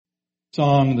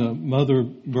Song, the mother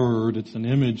bird, it's an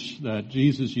image that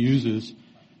Jesus uses,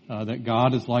 that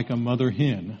God is like a mother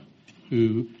hen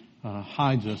who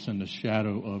hides us in the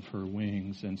shadow of her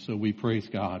wings. And so we praise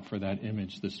God for that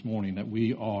image this morning, that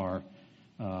we are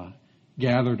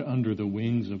gathered under the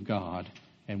wings of God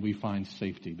and we find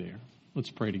safety there.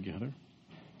 Let's pray together.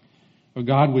 Oh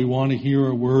God, we want to hear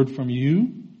a word from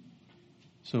you,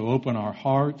 so open our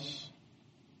hearts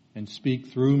and speak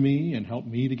through me and help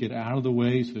me to get out of the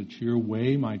way so that your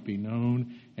way might be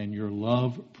known and your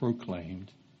love proclaimed.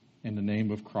 In the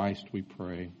name of Christ we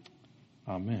pray.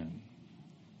 Amen.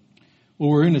 Well,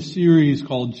 we're in a series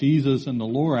called Jesus and the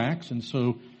Lorax, and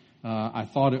so I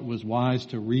thought it was wise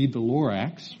to read the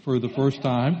Lorax for the first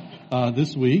time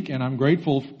this week, and I'm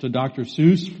grateful to Dr.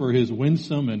 Seuss for his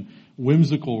winsome and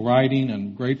whimsical writing,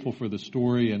 and grateful for the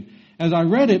story. And as I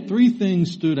read it, three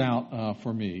things stood out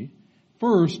for me.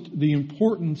 First, the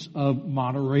importance of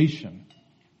moderation.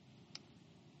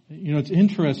 You know, it's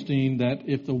interesting that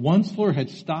if the Onceler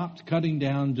had stopped cutting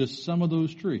down just some of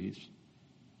those trees,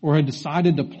 or had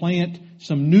decided to plant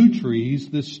some new trees,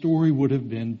 this story would have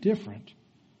been different.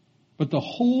 But the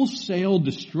wholesale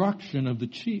destruction of the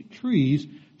trees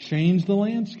changed the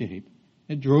landscape.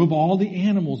 It drove all the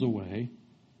animals away.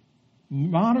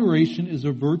 Moderation is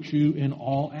a virtue in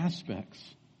all aspects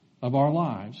of our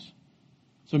lives.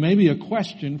 So maybe a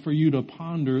question for you to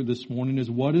ponder this morning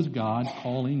is, what is God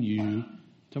calling you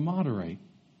to moderate?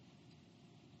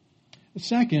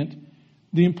 Second,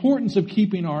 the importance of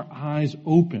keeping our eyes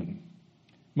open.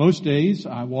 Most days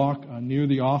I walk near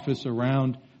the office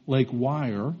around Lake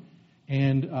Wire,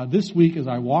 and this week as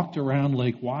I walked around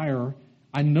Lake Wire,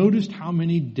 I noticed how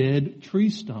many dead tree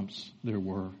stumps there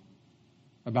were.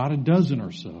 About a dozen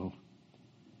or so.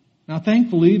 Now,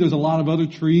 thankfully, there's a lot of other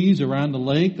trees around the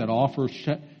lake that offer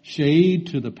shade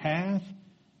to the path,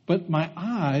 but my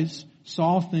eyes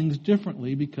saw things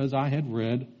differently because I had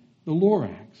read the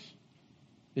Lorax.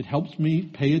 It helps me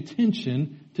pay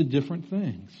attention to different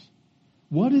things.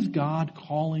 What is God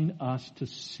calling us to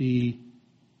see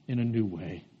in a new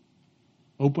way?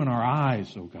 Open our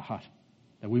eyes, oh God,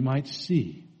 that we might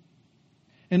see.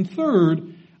 And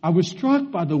third, I was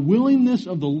struck by the willingness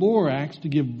of the Lorax to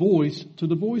give voice to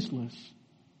the voiceless.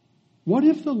 What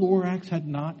if the Lorax had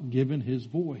not given his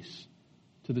voice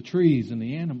to the trees and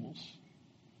the animals?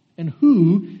 And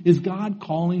who is God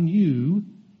calling you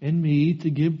and me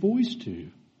to give voice to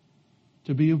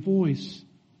be a voice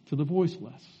to the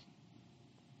voiceless?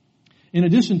 In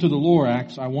addition to the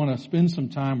Lorax, I want to spend some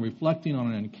time reflecting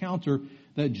on an encounter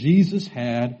that Jesus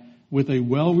had with a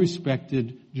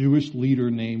well-respected Jewish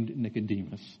leader named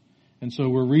Nicodemus. And so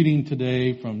we're reading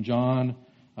today from John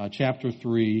chapter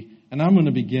 3, and I'm going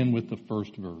to begin with the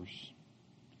first verse.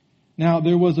 Now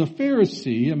there was a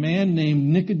Pharisee, a man named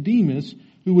Nicodemus,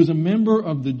 who was a member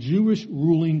of the Jewish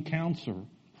ruling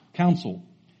council.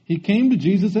 He came to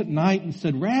Jesus at night and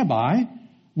said, "Rabbi,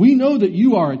 we know that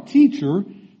you are a teacher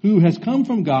who has come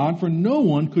from God, for no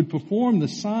one could perform the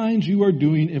signs you are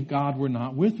doing if God were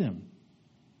not with him."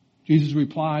 Jesus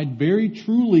replied, "Very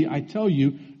truly, I tell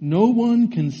you, no one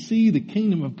can see the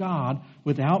kingdom of God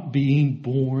without being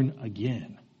born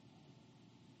again."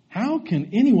 "How can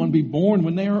anyone be born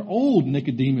when they are old?"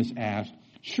 Nicodemus asked.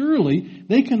 "Surely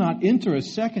they cannot enter a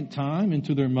second time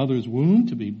into their mother's womb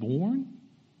to be born?"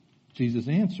 Jesus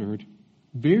answered,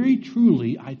 "Very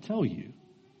truly, I tell you,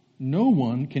 no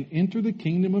one can enter the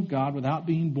kingdom of God without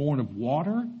being born of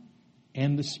water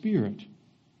and the Spirit.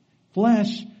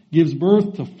 Flesh gives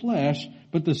birth to flesh,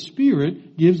 but the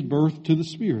Spirit gives birth to the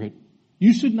Spirit.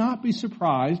 You should not be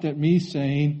surprised at me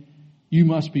saying, 'You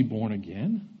must be born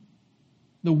again.'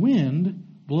 The wind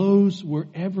blows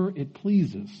wherever it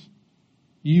pleases.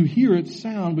 You hear its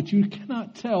sound, but you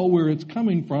cannot tell where it's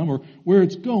coming from or where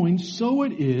it's going. So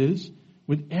it is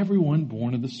with everyone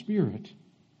born of the Spirit."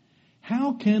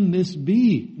 "How can this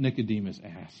be?" Nicodemus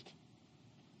asked.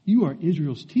 "You are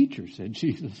Israel's teacher," said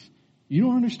Jesus. "You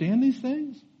don't understand these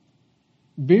things?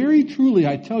 Very truly,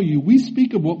 I tell you, we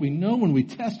speak of what we know and we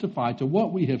testify to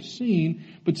what we have seen,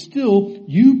 but still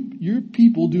your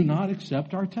people do not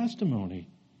accept our testimony.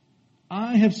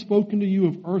 I have spoken to you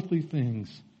of earthly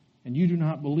things, and you do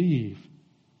not believe.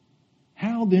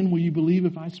 How then will you believe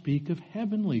if I speak of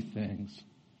heavenly things?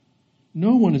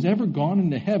 No one has ever gone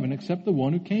into heaven except the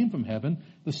one who came from heaven,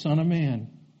 the Son of Man.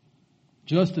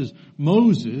 Just as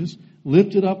Moses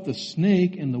lifted up the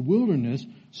snake in the wilderness,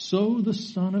 so the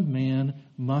Son of Man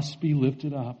must be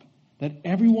lifted up, that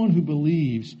everyone who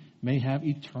believes may have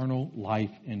eternal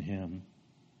life in him.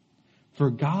 For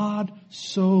God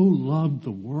so loved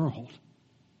the world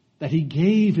that he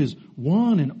gave his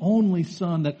one and only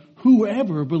Son, that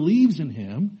whoever believes in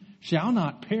him shall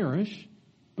not perish,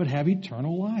 but have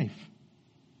eternal life.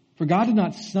 For God did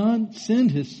not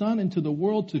send his Son into the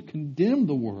world to condemn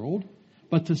the world,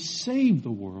 but to save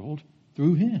the world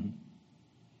through him.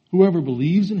 Whoever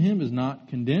believes in him is not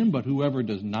condemned, but whoever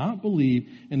does not believe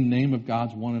in the name of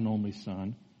God's one and only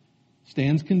Son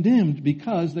stands condemned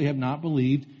because they have not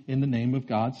believed in the name of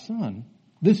God's Son.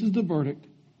 This is the verdict.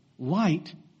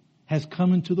 Light has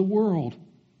come into the world,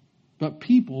 but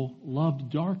people loved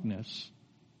darkness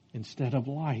instead of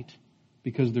light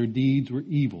because their deeds were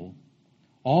evil.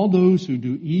 All those who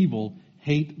do evil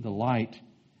hate the light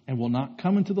and will not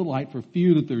come into the light for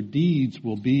fear that their deeds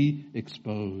will be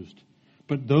exposed.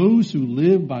 But those who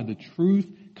live by the truth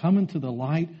come into the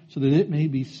light so that it may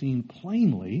be seen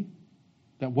plainly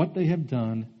that what they have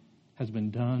done has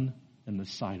been done in the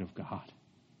sight of God.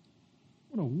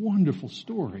 What a wonderful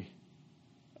story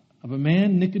of a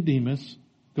man, Nicodemus,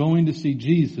 going to see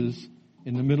Jesus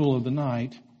in the middle of the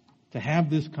night to have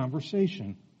this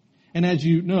conversation. And as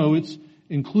you know, it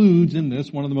includes in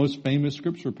this one of the most famous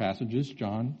scripture passages,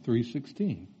 John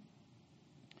 3:16.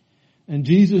 And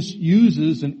Jesus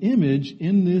uses an image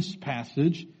in this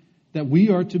passage that we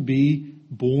are to be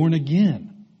born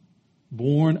again,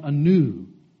 born anew,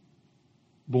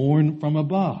 born from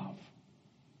above.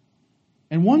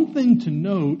 And one thing to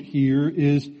note here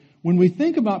is when we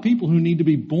think about people who need to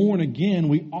be born again,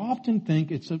 we often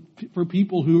think it's for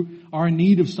people who are in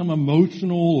need of some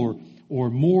emotional or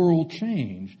moral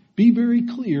change. Be very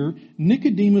clear,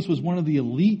 Nicodemus was one of the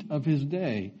elite of his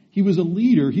day. He was a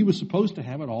leader. He was supposed to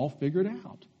have it all figured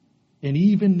out. And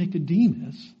even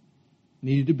Nicodemus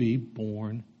needed to be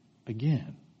born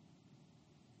again.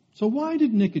 So why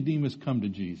did Nicodemus come to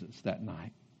Jesus that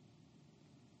night?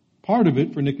 Part of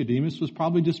it for Nicodemus was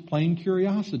probably just plain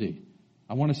curiosity.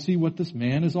 I want to see what this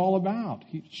man is all about.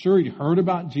 He'd heard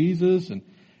about Jesus and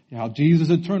how Jesus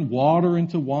had turned water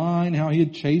into wine, how he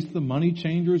had chased the money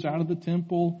changers out of the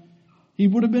temple. He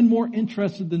would have been more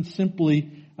interested than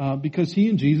simply because he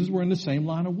and Jesus were in the same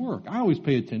line of work. I always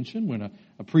pay attention when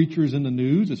a preacher's in the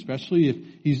news, especially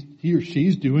if he or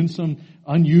she's doing some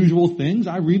unusual things.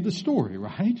 I read the story,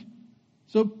 right?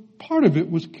 So part of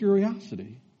it was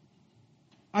curiosity.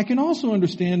 I can also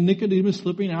understand Nicodemus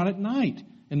slipping out at night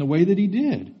in the way that he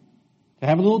did, to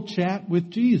have a little chat with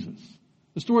Jesus.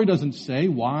 The story doesn't say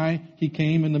why he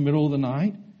came in the middle of the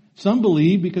night. Some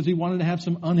believe because he wanted to have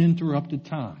some uninterrupted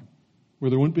time where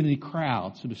there wouldn't be any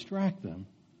crowds to distract them.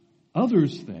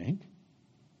 Others think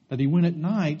that he went at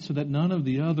night so that none of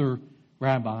the other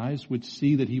rabbis would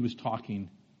see that he was talking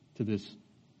to this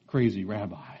crazy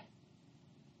rabbi.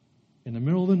 In the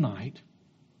middle of the night,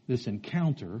 this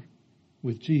encounter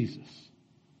with Jesus.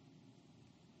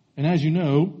 And as you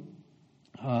know,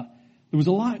 there was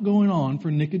a lot going on for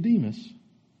Nicodemus.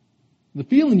 The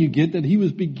feeling you get that he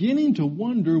was beginning to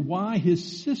wonder why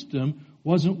his system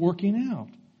wasn't working out.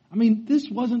 I mean, this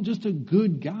wasn't just a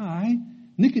good guy.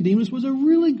 Nicodemus was a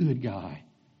really good guy.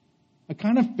 A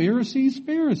kind of Pharisee's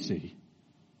Pharisee.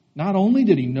 Not only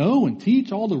did he know and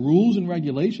teach all the rules and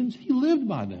regulations, he lived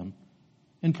by them.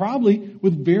 And probably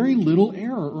with very little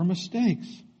error or mistakes.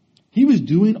 He was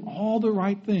doing all the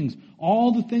right things,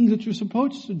 all the things that you're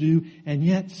supposed to do, and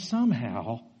yet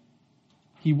somehow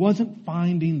he wasn't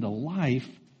finding the life,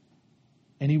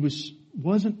 and he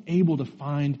wasn't able to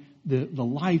find the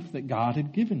life that God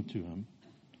had given to him.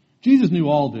 Jesus knew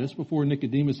all this before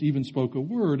Nicodemus even spoke a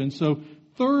word, and so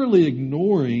thoroughly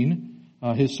ignoring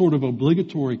his sort of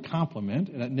obligatory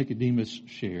compliment that Nicodemus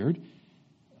shared,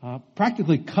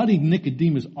 practically cutting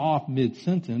Nicodemus off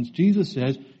mid-sentence, Jesus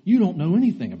says, "You don't know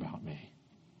anything about me.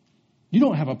 You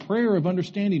don't have a prayer of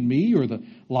understanding me or the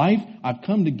life I've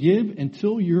come to give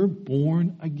until you're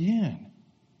born again."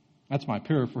 That's my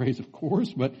paraphrase, of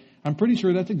course, but I'm pretty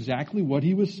sure that's exactly what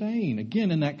he was saying.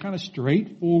 Again, in that kind of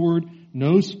straightforward,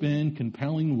 no-spin,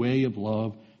 compelling way of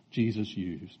love Jesus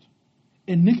used.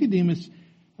 And Nicodemus'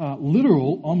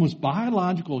 literal, almost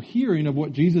biological hearing of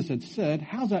what Jesus had said,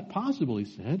 how's that possible, he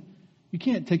said. You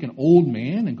can't take an old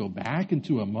man and go back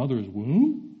into a mother's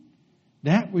womb.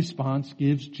 That response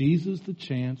gives Jesus the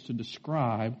chance to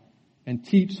describe and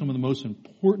teach some of the most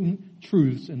important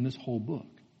truths in this whole book.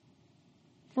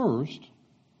 First,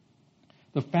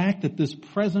 the fact that this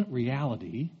present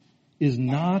reality is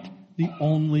not the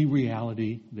only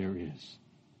reality there is.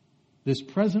 This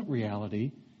present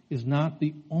reality is not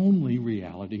the only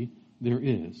reality there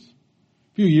is.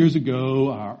 A few years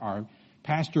ago, our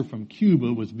pastor from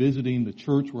Cuba was visiting the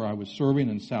church where I was serving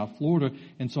in South Florida,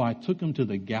 and so I took him to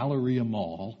the Galleria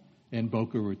Mall in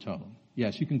Boca Raton.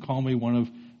 Yes, you can call me one of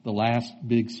the last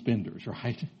big spenders,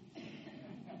 right?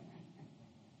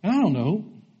 And I don't know,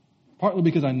 Partly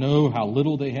because I know how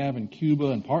little they have in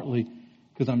Cuba, and partly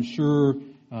because I'm sure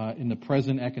in the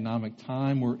present economic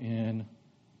time we're in,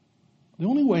 the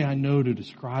only way I know to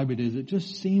describe it is it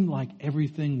just seemed like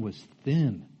everything was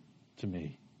thin to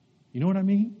me. You know what I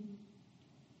mean?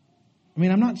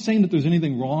 I'm not saying that there's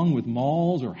anything wrong with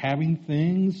malls or having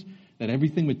things, that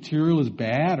everything material is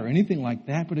bad or anything like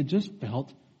that, but it just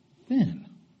felt thin.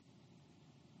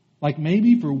 Like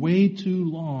maybe for way too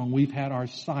long we've had our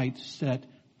sights set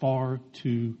far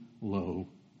too low.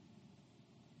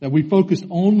 That we focus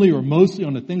only or mostly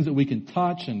on the things that we can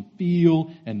touch and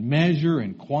feel and measure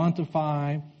and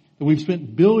quantify. That we've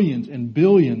spent billions and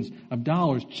billions of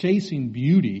dollars chasing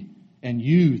beauty and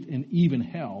youth and even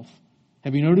health.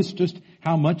 Have you noticed just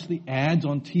how much the ads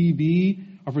on TV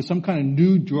are for some kind of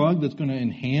new drug that's going to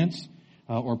enhance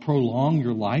or prolong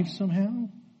your life somehow?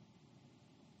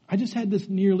 I just had this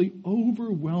nearly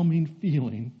overwhelming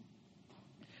feeling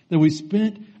that we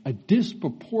spent a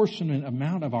disproportionate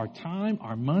amount of our time,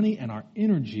 our money, and our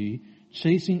energy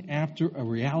chasing after a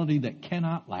reality that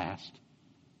cannot last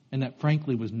and that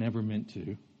frankly was never meant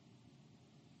to.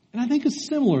 And I think a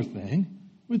similar thing,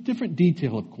 with different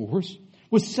detail of course,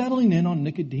 was settling in on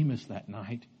Nicodemus that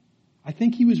night. I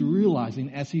think he was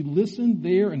realizing as he listened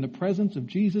there in the presence of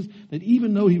Jesus that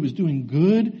even though he was doing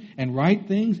good and right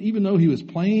things, even though he was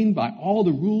playing by all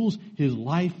the rules, his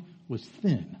life was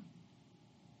thin.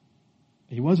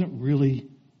 He wasn't really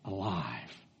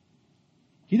alive.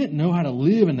 He didn't know how to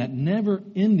live in that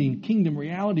never-ending kingdom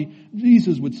reality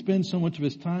Jesus would spend so much of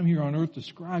his time here on earth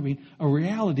describing, a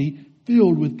reality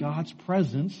filled with God's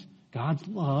presence, God's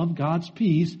love, God's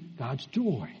peace, God's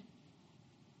joy.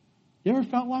 You ever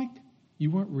felt like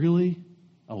you weren't really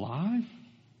alive?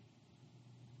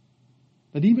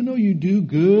 That even though you do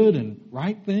good and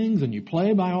right things and you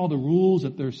play by all the rules,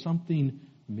 that there's something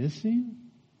missing?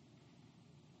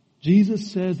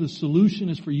 Jesus says the solution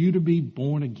is for you to be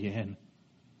born again.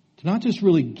 To not just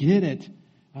really get it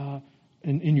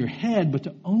in your head, but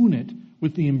to own it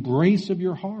with the embrace of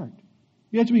your heart.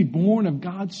 You have to be born of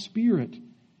God's Spirit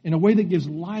in a way that gives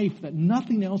life that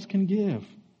nothing else can give.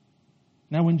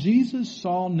 Now, when Jesus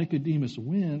saw Nicodemus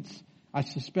wince, I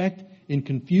suspect in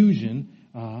confusion,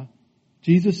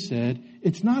 Jesus said,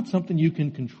 it's not something you can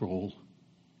control.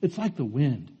 It's like the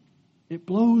wind. It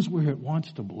blows where it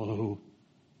wants to blow.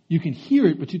 You can hear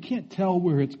it, but you can't tell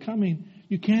where it's coming.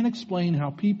 You can't explain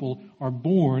how people are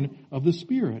born of the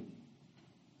Spirit.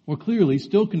 Well, clearly,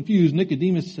 still confused,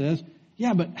 Nicodemus says,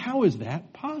 yeah, but how is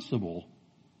that possible?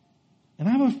 And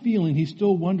I have a feeling he's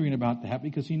still wondering about that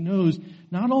because he knows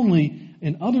not only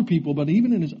in other people, but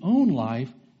even in his own life,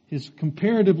 his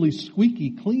comparatively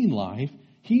squeaky clean life,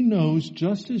 he knows,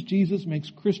 just as Jesus makes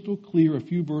crystal clear a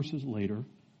few verses later,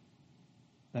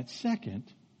 that second,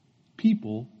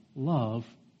 people love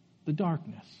the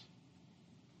darkness.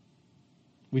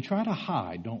 We try to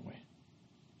hide, don't we?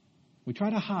 We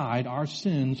try to hide our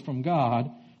sins from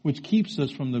God, which keeps us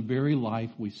from the very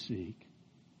life we seek.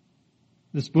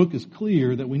 This book is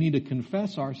clear that we need to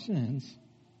confess our sins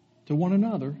to one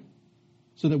another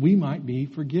so that we might be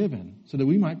forgiven, so that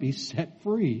we might be set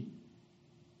free.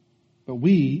 But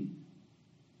we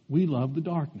love the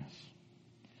darkness.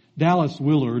 Dallas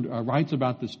Willard writes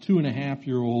about this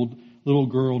 2.5-year-old little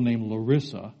girl named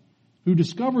Larissa, who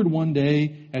discovered one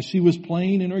day as she was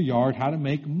playing in her yard how to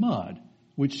make mud,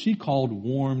 which she called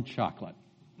warm chocolate.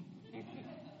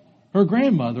 Her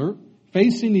grandmother,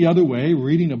 facing the other way,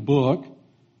 reading a book,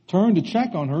 turned to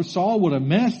check on her, saw what a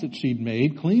mess that she'd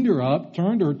made, cleaned her up,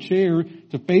 turned her chair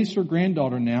to face her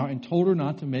granddaughter now, and told her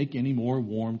not to make any more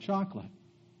warm chocolate.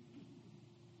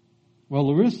 Well,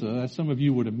 Larissa, as some of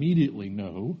you would immediately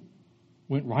know,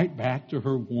 went right back to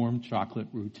her warm chocolate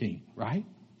routine, right?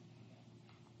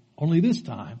 Only this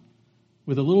time,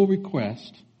 with a little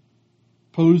request,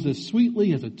 posed as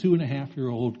sweetly as a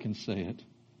 2.5-year-old can say it.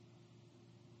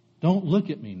 Don't look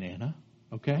at me, Nana,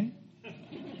 okay?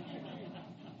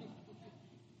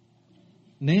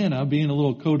 Nana, being a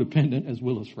little codependent, as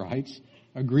Willis writes,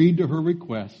 agreed to her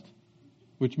request,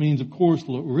 which means, of course,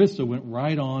 Larissa went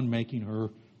right on making her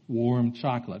warm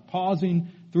chocolate, pausing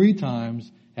 3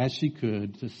 times as she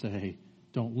could to say,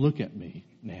 don't look at me,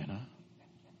 Nana.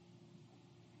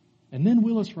 And then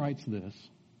Willis writes this,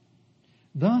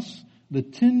 thus, the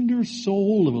tender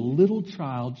soul of a little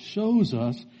child shows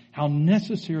us how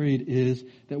necessary it is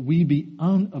that we be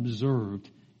unobserved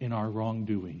in our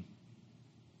wrongdoing.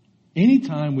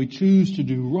 Anytime we choose to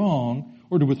do wrong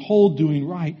or to withhold doing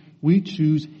right, we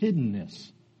choose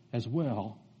hiddenness as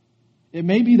well. It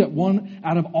may be that one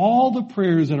out of all the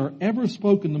prayers that are ever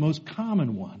spoken, the most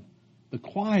common one, the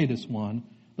quietest one,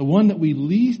 the one that we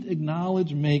least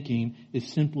acknowledge making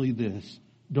is simply this: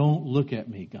 don't look at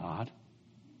me, God.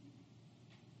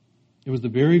 It was the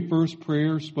very first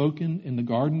prayer spoken in the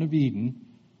Garden of Eden.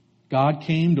 God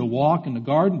came to walk in the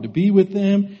garden, to be with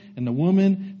them, and the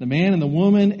man and the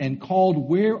woman, and called,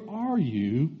 "Where are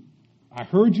you?" "I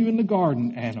heard you in the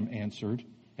garden," Adam answered,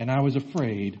 "and I was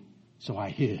afraid, so I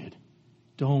hid."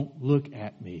 Don't look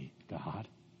at me, God.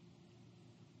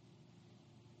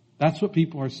 That's what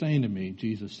people are saying to me,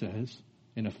 Jesus says,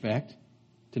 in effect,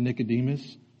 to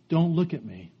Nicodemus. Don't look at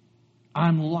me.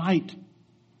 I'm light.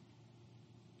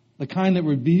 The kind that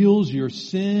reveals your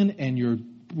sin and your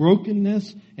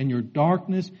brokenness and your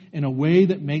darkness in a way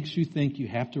that makes you think you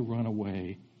have to run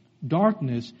away.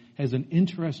 Darkness has an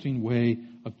interesting way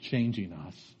of changing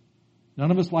us.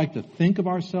 None of us like to think of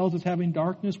ourselves as having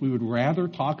darkness. We would rather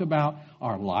talk about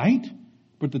our light.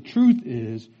 But the truth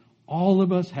is, all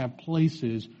of us have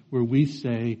places where we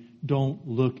say, don't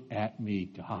look at me,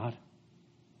 God.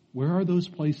 Where are those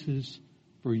places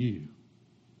for you?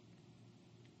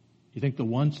 You think the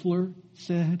Onceler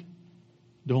said,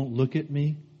 don't look at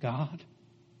me, God?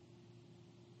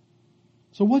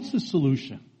 So what's the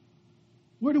solution?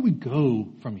 Where do we go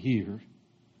from here?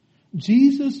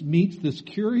 Jesus meets this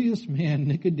curious man,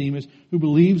 Nicodemus, who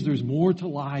believes there's more to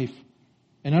life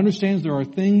and understands there are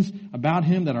things about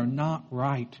him that are not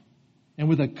right. And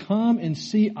with a come and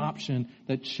see option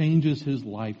that changes his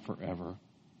life forever.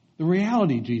 The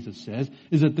reality, Jesus says,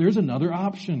 is that there's another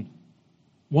option.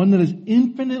 One that is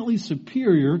infinitely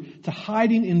superior to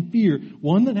hiding in fear.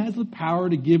 One that has the power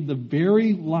to give the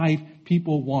very life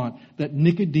people want that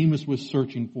Nicodemus was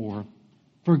searching for.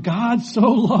 For God so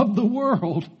loved the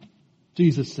world,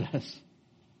 Jesus says,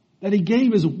 that He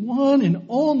gave His one and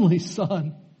only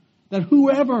Son, that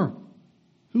whoever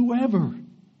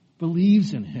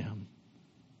believes in Him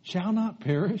shall not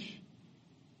perish,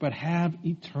 but have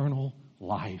eternal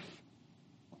life.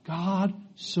 God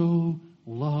so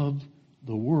loved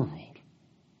the world.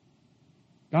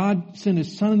 God sent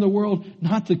His Son in the world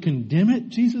not to condemn it,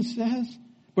 Jesus says,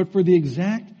 but for the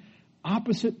exact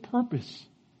opposite purpose.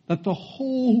 That the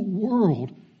whole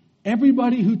world,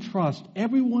 everybody who trusts,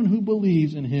 everyone who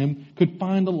believes in Him could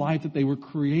find the life that they were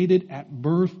created at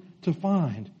birth to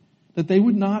find. That they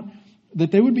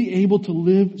would be able to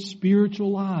live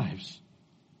spiritual lives.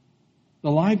 The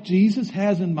life Jesus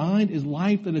has in mind is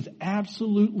life that is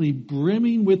absolutely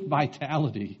brimming with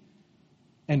vitality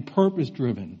and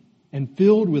purpose-driven and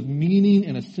filled with meaning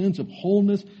and a sense of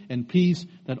wholeness and peace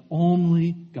that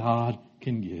only God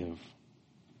can give.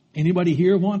 Anybody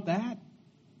here want that?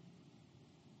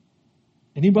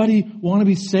 Anybody want to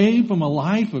be saved from a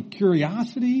life of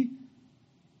curiosity,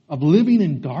 of living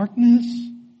in darkness?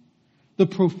 The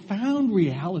profound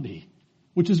reality,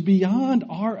 which is beyond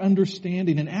our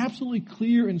understanding and absolutely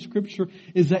clear in Scripture,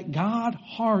 is that God's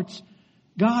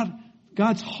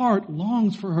heart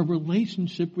longs for a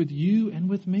relationship with you and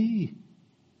with me.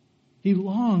 He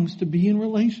longs to be in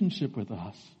relationship with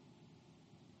us.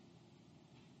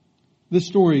 This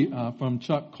story from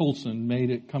Chuck Colson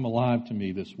made it come alive to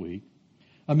me this week.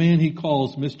 A man he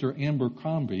calls Mr.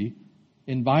 Abercrombie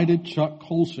invited Chuck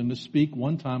Colson to speak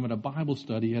one time at a Bible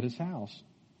study at his house.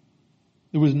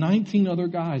 There was 19 other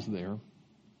guys there,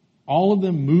 all of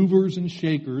them movers and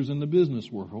shakers in the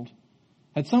business world.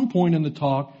 At some point in the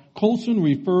talk, Colson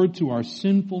referred to our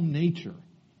sinful nature,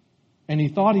 and he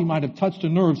thought he might have touched a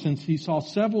nerve since he saw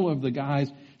several of the guys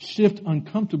shift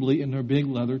uncomfortably in their big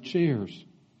leather chairs.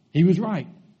 He was right,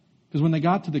 because when they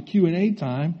got to the Q&A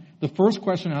time, the first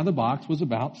question out of the box was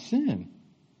about sin.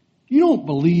 You don't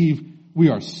believe we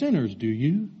are sinners, do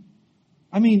you?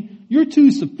 I mean, you're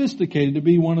too sophisticated to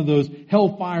be one of those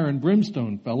hellfire and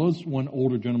brimstone fellows, one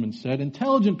older gentleman said.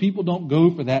 Intelligent people don't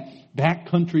go for that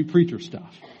backcountry preacher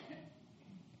stuff.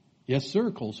 Yes,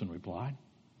 sir, Colson replied.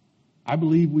 I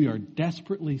believe we are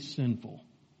desperately sinful.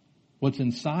 What's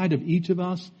inside of each of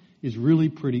us is really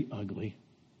pretty ugly.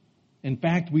 In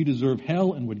fact, we deserve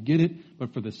hell and would get it,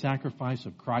 but for the sacrifice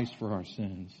of Christ for our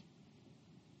sins.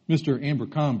 Mr.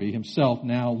 Abercrombie himself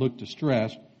now looked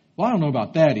distressed. Well, I don't know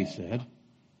about that, he said.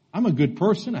 I'm a good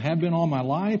person. I have been all my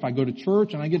life. I go to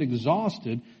church and I get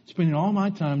exhausted spending all my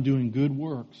time doing good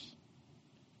works.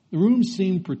 The room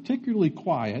seemed particularly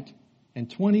quiet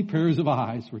and 20 pairs of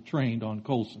eyes were trained on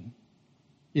Colson.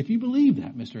 If you believe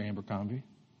that, Mr. Abercrombie,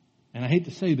 and I hate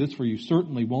to say this for you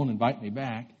certainly won't invite me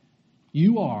back,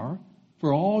 you are,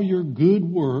 for all your good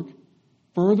work,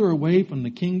 further away from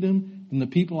the kingdom than the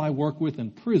people I work with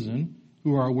in prison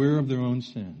who are aware of their own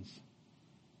sins.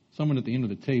 Someone at the end of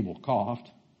the table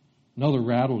coughed. Another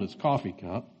rattled his coffee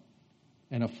cup.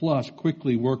 And a flush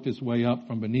quickly worked its way up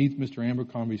from beneath Mr.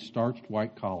 Abercrombie's starched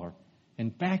white collar. In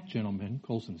fact, gentlemen,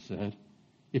 Colson said,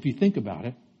 if you think about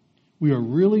it, we are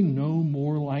really no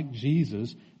more like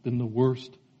Jesus than the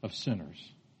worst of sinners.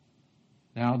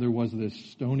 Now there was this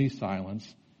stony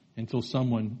silence until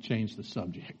someone changed the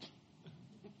subject.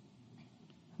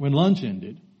 When lunch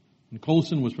ended and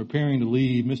Colson was preparing to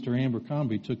leave, Mr.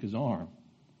 Abercrombie took his arm.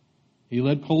 He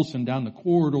led Colson down the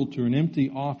corridor to an empty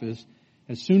office.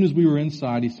 As soon as we were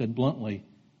inside, he said bluntly,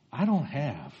 "I don't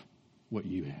have what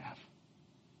you have."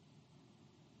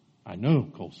 "I know,"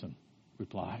 Colson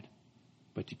replied,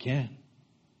 "but you can.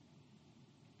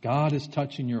 God is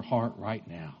touching your heart right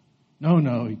now."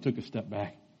 No, he took a step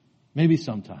back. "Maybe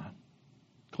sometime."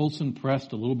 Colson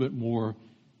pressed a little bit more,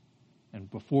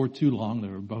 and before too long, they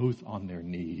were both on their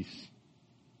knees.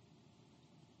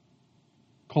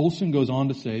 Colson goes on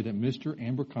to say that Mr.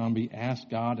 Abercrombie asked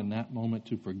God in that moment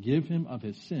to forgive him of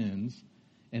his sins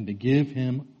and to give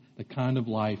him the kind of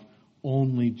life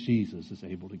only Jesus is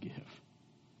able to give.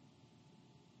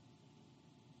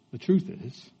 The truth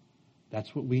is,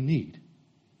 that's what we need.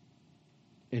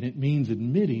 And it means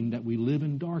admitting that we live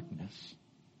in darkness,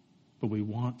 but we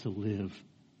want to live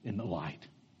in the light.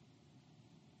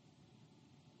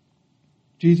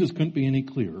 Jesus couldn't be any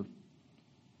clearer.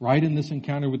 Right in this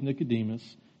encounter with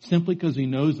Nicodemus, simply because he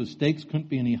knows the stakes couldn't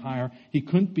be any higher, he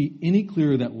couldn't be any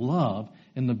clearer that love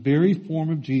in the very form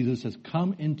of Jesus has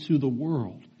come into the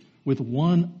world with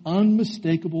one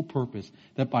unmistakable purpose,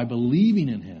 that by believing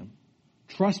in him,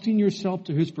 trusting yourself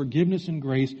to his forgiveness and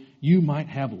grace, you might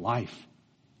have life.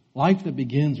 Life that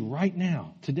begins right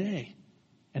now, today,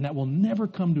 and that will never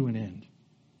come to an end.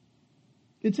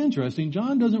 It's interesting,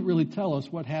 John doesn't really tell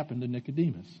us what happened to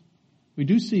Nicodemus. We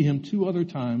do see him 2 other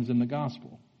times in the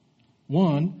gospel.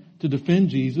 One, to defend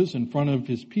Jesus in front of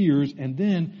his peers, and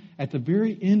then at the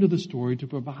very end of the story to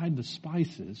provide the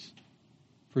spices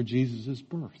for Jesus'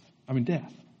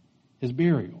 death, his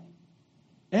burial.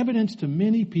 Evidence to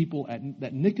many people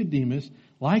that Nicodemus,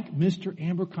 like Mr.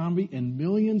 Abercrombie and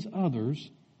millions others,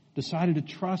 decided to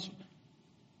trust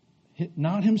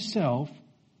not himself,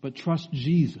 but trust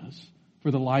Jesus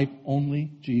for the life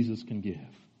only Jesus can give.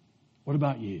 What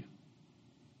about you?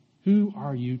 Who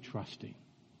are you trusting,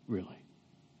 really?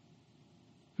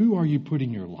 Who are you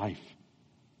putting your life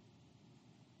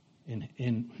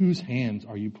in whose hands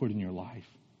are you putting your life?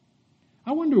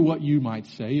 I wonder what you might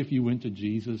say if you went to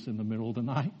Jesus in the middle of the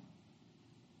night.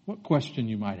 What question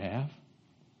you might have.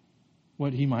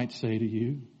 What he might say to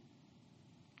you.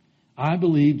 I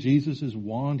believe Jesus is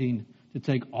wanting to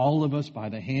take all of us by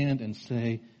the hand and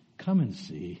say, "Come and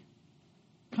see.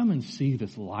 Come and see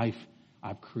this life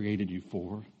I've created you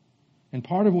for." And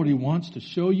part of what he wants to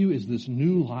show you is this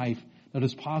new life that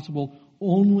is possible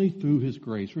only through his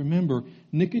grace. Remember,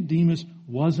 Nicodemus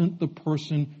wasn't the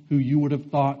person who you would have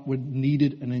thought would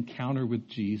needed an encounter with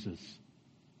Jesus.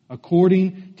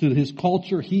 According to his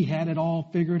culture, he had it all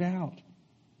figured out.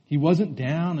 He wasn't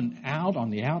down and out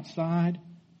on the outside,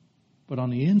 but on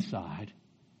the inside,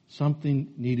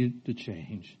 something needed to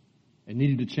change. It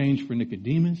needed to change for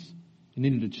Nicodemus. It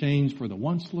needed to change for the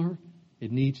Onceler.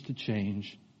 It needs to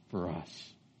change for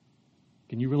us.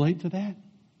 Can you relate to that?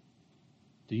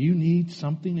 Do you need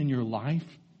something in your life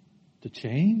to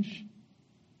change?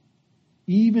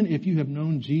 Even if you have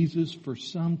known Jesus for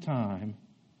some time,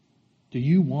 do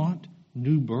you want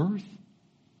new birth?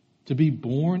 To be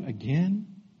born again?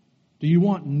 Do you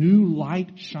want new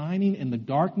light shining in the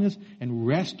darkness and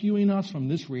rescuing us from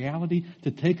this reality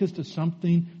to take us to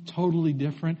something totally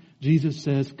different? Jesus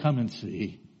says, "Come and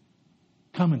see.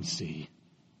 Come and see.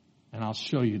 And I'll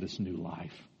show you this new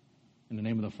life." In the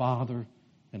name of the Father,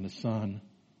 and the Son,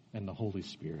 and the Holy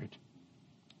Spirit.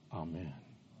 Amen.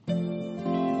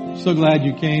 So glad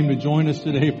you came to join us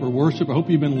today for worship. I hope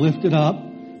you've been lifted up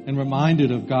and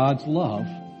reminded of God's love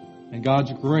and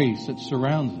God's grace that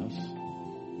surrounds us.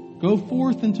 Go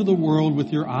forth into the world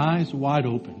with your eyes wide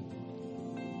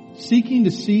open, seeking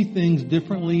to see things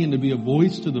differently and to be a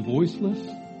voice to the voiceless,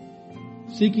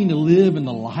 seeking to live in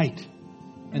the light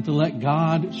and to let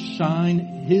God shine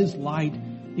his light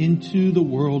into the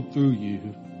world through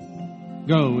you.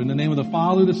 Go in the name of the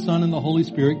Father, the Son, and the Holy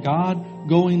Spirit, God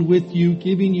going with you,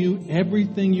 giving you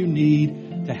everything you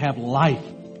need to have life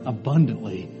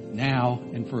abundantly now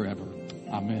and forever.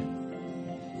 Amen.